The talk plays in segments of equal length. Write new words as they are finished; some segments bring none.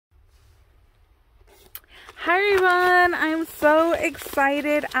Hi everyone, I'm so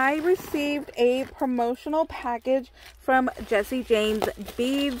excited. I received a promotional package from Jessie Jane's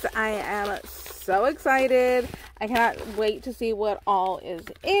Beads. I am so excited. I cannot wait to see what all is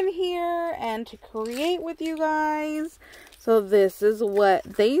in here and to create with you guys. So this is what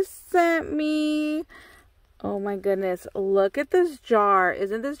they sent me. Oh my goodness, look at this jar.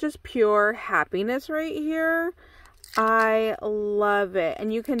 Isn't this just pure happiness right here? I love it.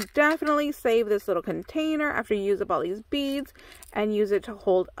 And you can definitely save this little container after you use up all these beads and use it to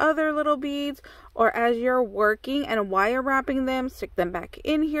hold other little beads, or as you're working and wire wrapping them, stick them back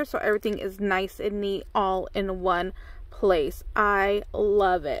in here so everything is nice and neat all in one place. I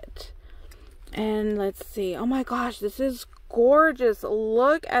love it. And let's see. Oh my gosh, this is gorgeous.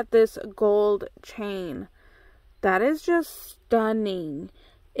 Look at this gold chain. That is just stunning.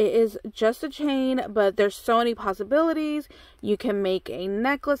 It is just a chain, but there's so many possibilities. You can make a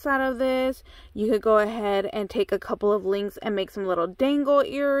necklace out of this. You could go ahead and take a couple of links and make some little dangle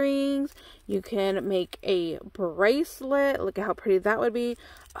earrings. You can make a bracelet. Look at how pretty that would be.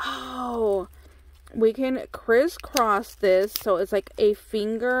 Oh, we can crisscross this so it's like a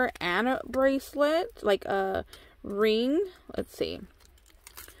finger and a bracelet, like a ring. Let's see.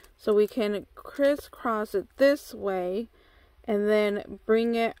 So we can crisscross it this way and then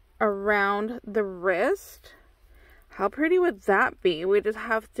bring it around the wrist. How pretty would that be? We just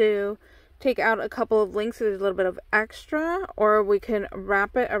have to take out a couple of links so there's a little bit of extra, or we can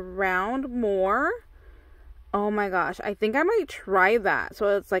wrap it around more. Oh my gosh, I think I might try that.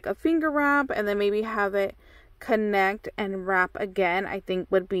 So it's like a finger wrap and then maybe have it connect and wrap again. I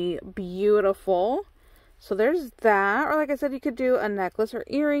think would be beautiful. So there's that. Or like I said, you could do a necklace or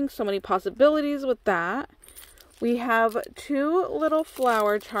earrings. So many possibilities with that. We have two little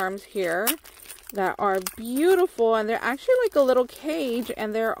flower charms here that are beautiful, and they're actually like a little cage,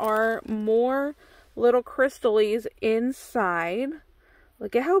 and there are more little crystals inside.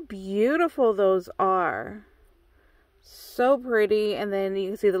 Look at how beautiful those are. So pretty. And then you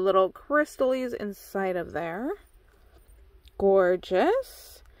can see the little crystals inside of there.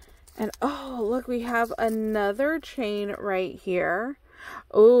 Gorgeous. And oh, look, we have another chain right here.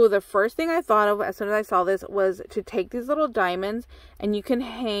 Oh, the first thing I thought of as soon as I saw this was to take these little diamonds and you can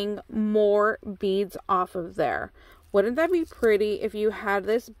hang more beads off of there. Wouldn't that be pretty if you had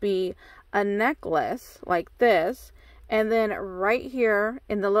this be a necklace like this, and then right here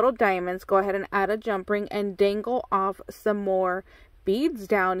in the little diamonds, go ahead and add a jump ring and dangle off some more beads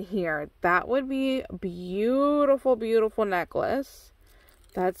down here. That would be a beautiful, beautiful necklace.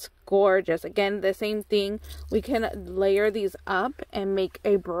 That's gorgeous. Again, the same thing. We can layer these up and make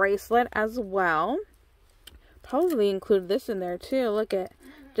a bracelet as well. Probably include this in there too. Look at,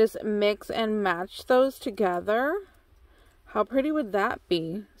 just mix and match those together. How pretty would that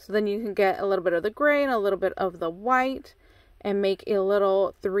be? So then you can get a little bit of the gray and a little bit of the white and make a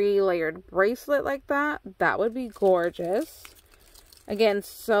little 3-layered bracelet like that. That would be gorgeous. Again,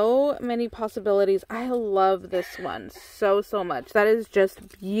 so many possibilities. I love this one so much. That is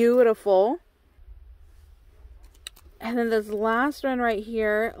just beautiful. And then this last one right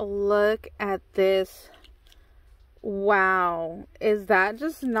here, look at this. Wow, is that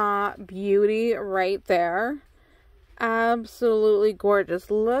just not beauty right there? Absolutely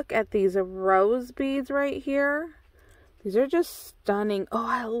gorgeous. Look at these rose beads right here. These are just stunning. Oh,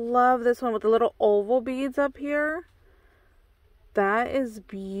 I love this one with the little oval beads up here. That is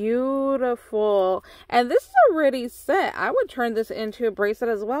beautiful. And this is already set. I would turn this into a bracelet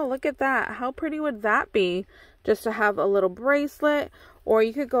as well. Look at that. How pretty would that be? Just to have a little bracelet. Or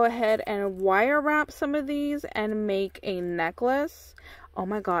you could go ahead and wire wrap some of these and make a necklace. Oh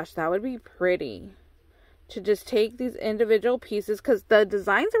my gosh, that would be pretty. To just take these individual pieces, because the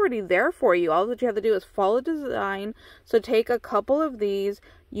design's already there for you. All that you have to do is follow the design. So take a couple of these.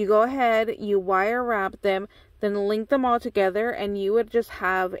 You go ahead, you wire wrap them, then link them all together, and you would just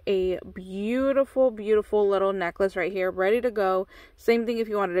have a beautiful, beautiful little necklace right here, ready to go. Same thing if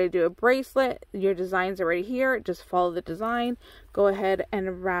you wanted to do a bracelet. Your design's already here. Just follow the design. Go ahead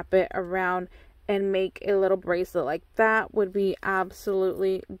and wrap it around and make a little bracelet like that. Would be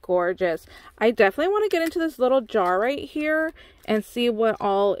absolutely gorgeous. I definitely want to get into this little jar right here and see what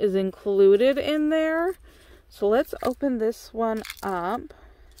all is included in there. So let's open this one up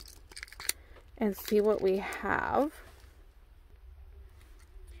and see what we have.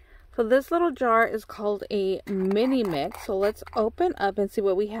 So this little jar is called a mini mix. So let's open up and see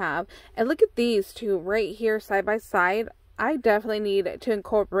what we have. And look at these two right here side by side. I definitely need to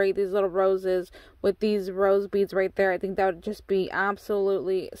incorporate these little roses with these rose beads right there. I think that would just be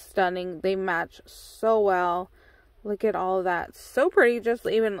absolutely stunning. They match so well. Look at all of that. So pretty, just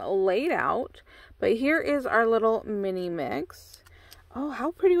even laid out. But here is our little mini mix. Oh,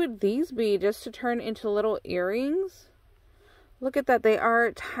 how pretty would these be just to turn into little earrings? Look at that. They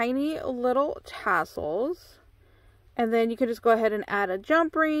are tiny little tassels. And then you can just go ahead and add a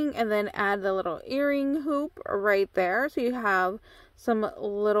jump ring and then add the little earring hoop right there. So you have some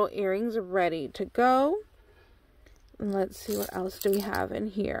little earrings ready to go. And let's see, what else do we have in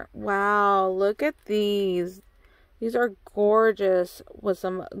here? Wow, look at these. These are gorgeous with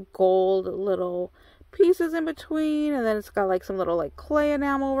some gold little pieces in between. And then it's got like some little like clay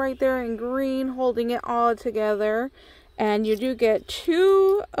enamel right there in green holding it all together. And you do get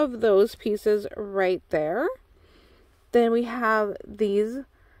 2 of those pieces right there. Then we have these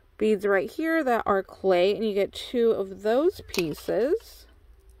beads right here that are clay, and you get 2 of those pieces.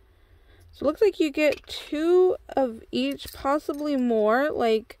 So it looks like you get 2 of each, possibly more,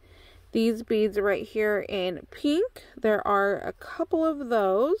 like these beads right here in pink. There are a couple of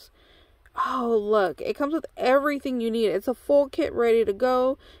those. Oh, look, it comes with everything you need. It's a full kit ready to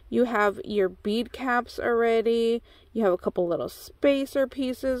go. You have your bead caps already. You have a couple little spacer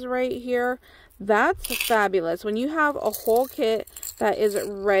pieces right here. That's fabulous. When you have a whole kit that is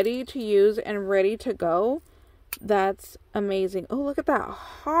ready to use and ready to go, that's amazing. Oh, look at that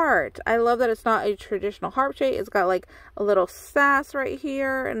heart. I love that it's not a traditional heart shape. It's got like a little sass right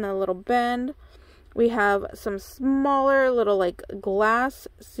here and a little bend. We have some smaller little like glass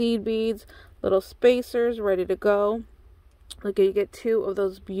seed beads, little spacers ready to go. Look, you get 2 of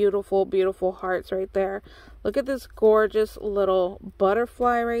those beautiful, beautiful hearts right there. Look at this gorgeous little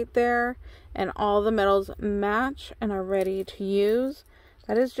butterfly right there. And all the metals match and are ready to use.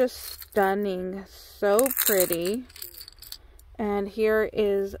 That is just stunning. So pretty. And here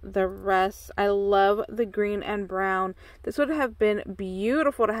is the rest. I love the green and brown. This would have been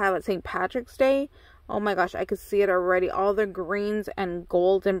beautiful to have at St. Patrick's Day. Oh my gosh, I could see it already. All the greens and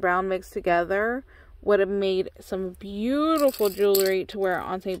gold and brown mixed together would have made some beautiful jewelry to wear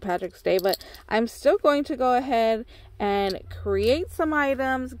on St. Patrick's Day. But I'm still going to go ahead and create some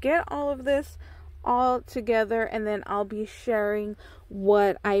items, get all of this all together, and then I'll be sharing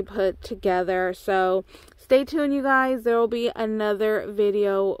what I put together. So stay tuned, you guys. There will be another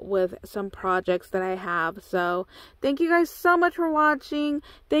video with some projects that I have. So thank you guys so much for watching.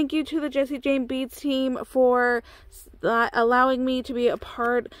 Thank you to the Jessie Jane Beads team for allowing me to be a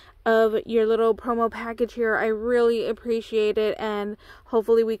part of your little promo package here. I really appreciate it, and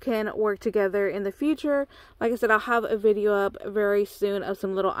hopefully we can work together in the future. Like I said, I'll have a video up very soon of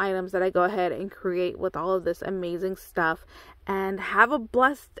some little items that I go ahead and create with all of this amazing stuff. And have a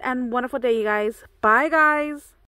blessed and wonderful day, you guys. Bye, guys.